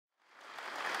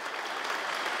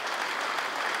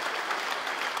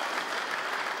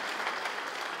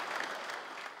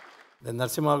Then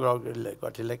Narasimha Rao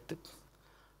got elected.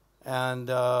 And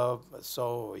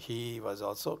so he was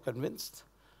also convinced,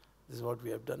 this is what we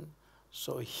have done.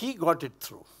 So he got it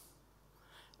through.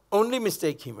 Only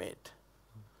mistake he made.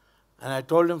 And I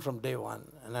told him from day one,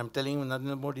 and I'm telling him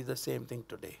Narendra Modi the same thing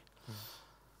today.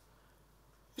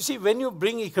 You see, when you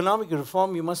bring economic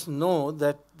reform, you must know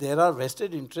that there are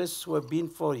vested interests who have been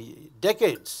for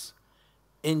decades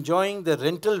enjoying the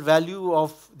rental value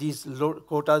of these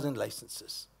quotas and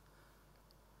licenses.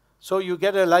 So you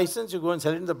get a license, you go and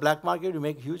sell it in the black market, you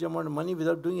make a huge amount of money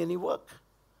without doing any work.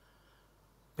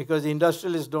 Because the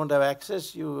industrialists don't have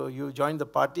access, you join the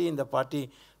party, in the party,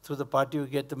 through the party you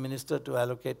get the minister to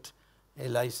allocate a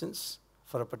license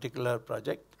for a particular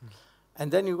project. And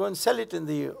then you go and sell it in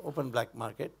the open black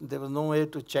market. There was no way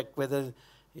to check whether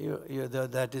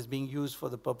that is being used for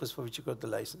the purpose for which you got the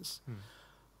license.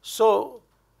 So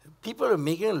people are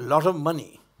making a lot of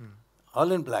money,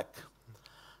 all in black.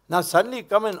 Now suddenly you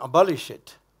come and abolish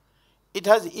it. It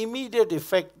has immediate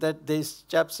effect that these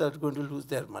chaps are going to lose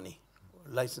their money,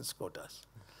 license quotas.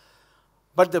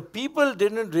 But the people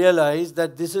didn't realize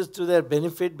that this is to their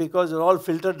benefit because it's all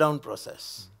filtered down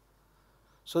process.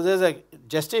 So there's a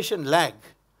gestation lag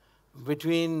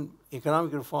between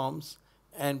economic reforms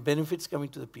and benefits coming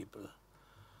to the people.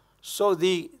 So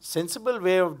the sensible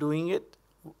way of doing it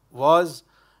was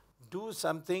do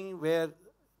something where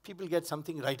people get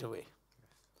something right away.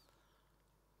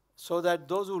 So that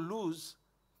those who lose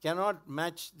cannot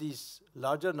match these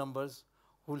larger numbers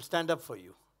who will stand up for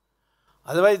you.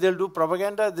 Otherwise, they'll do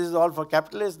propaganda. This is all for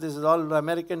capitalists. This is all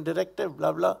American directive,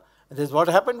 blah, blah. And this is what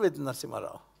happened with Narasimha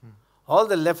Rao. All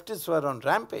the leftists were on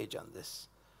rampage on this.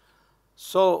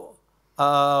 So,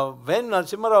 when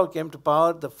Narasimha Rao came to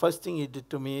power, the first thing he did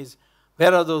to me is,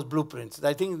 where are those blueprints?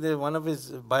 I think one of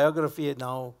his biography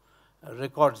now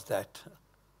records that.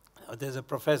 There's a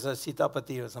professor,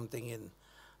 Sitapati or something in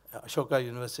Ashoka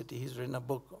University. He's written a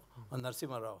book on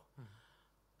Narasimha Rao.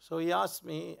 So he asked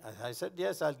me, I said,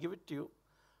 yes, I'll give it to you.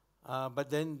 But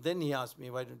then he asked me,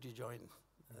 why don't you join?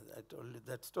 I told you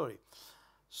that story.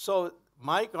 So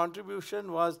my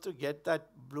contribution was to get that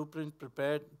blueprint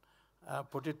prepared,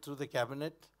 put it through the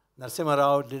cabinet. Narasimha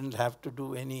Rao didn't have to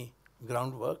do any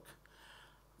groundwork.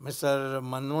 Mr.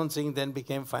 Manmohan Singh then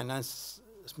became finance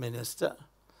minister.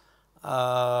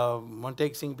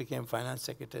 Montek Singh became finance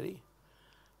secretary.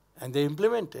 And they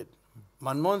implemented.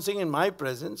 Manmohan Singh, in my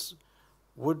presence,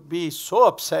 would be so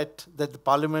upset that the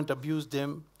parliament abused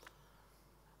him.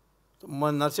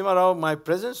 Narasimha Rao, my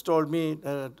presence told me,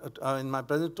 in my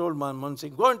presence told Manmohan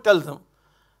Singh, go and tell them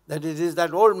that it is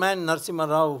that old man Narasimha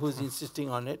Rao who's insisting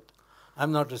on it.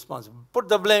 I'm not responsible. Put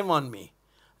the blame on me.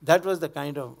 That was the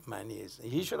kind of man he is.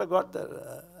 He should have got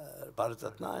the Bharat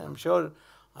Ratna. I'm sure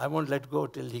I won't let go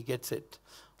till he gets it.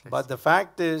 But the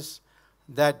fact is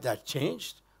that that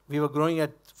changed. We were growing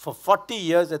for 40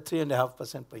 years at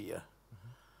 3.5% per year.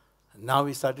 Now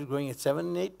we started growing at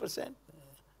 7 and 8%,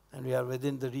 and we are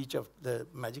within the reach of the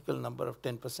magical number of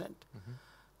 10%.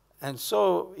 And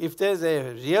so if there's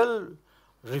a real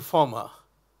reformer,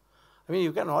 I mean,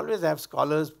 you can always have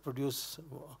scholars produce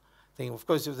things. Of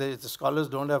course, if the scholars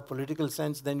don't have political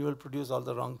sense, then you will produce all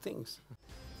the wrong things.